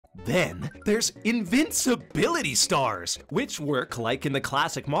Then there's Invincibility stars, which work like in the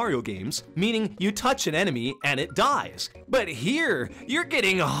classic Mario games, meaning you touch an enemy and it dies. But here, you're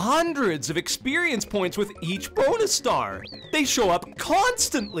getting hundreds of experience points with each bonus star. They show up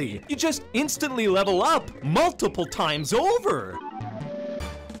constantly. You just instantly level up multiple times over.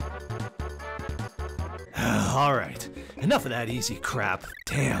 Alright, enough of that easy crap.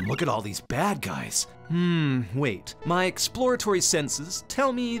 Damn, look at all these bad guys. Wait. My exploratory senses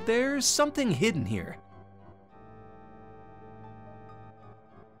tell me there's something hidden here.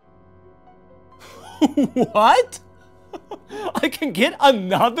 What? I can get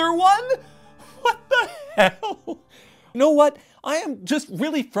another one? What the hell? You know what? I am just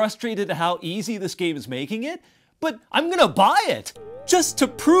really frustrated at how easy this game is making it, but I'm gonna buy it just to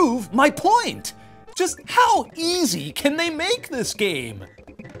prove my point. Just how easy can they make this game?